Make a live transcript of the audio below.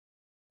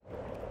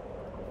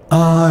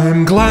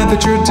I'm glad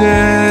that you're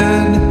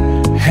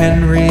dead,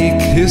 Henry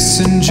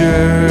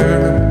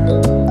Kissinger.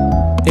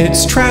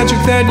 It's tragic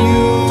that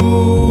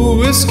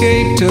you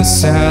escaped a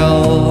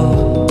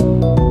cell.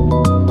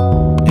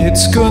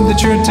 It's good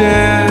that you're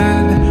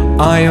dead,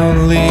 I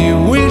only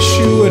wish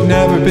you had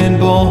never been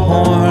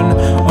born.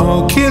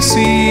 Oh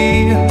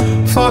Kissy,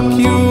 fuck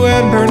you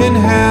and burn in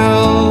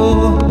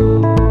hell.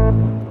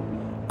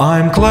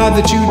 I'm glad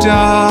that you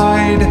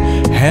died,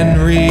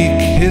 Henry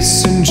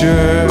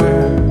Kissinger,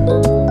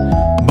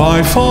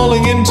 by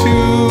falling into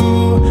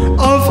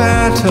a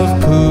vat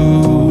of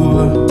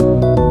poo.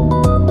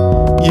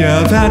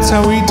 Yeah, that's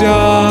how he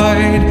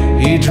died.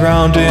 He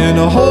drowned in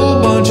a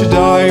whole bunch of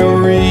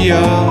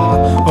diarrhea.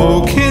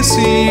 Oh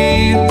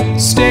Kissy,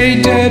 stay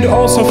dead,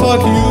 also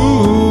fuck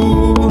you.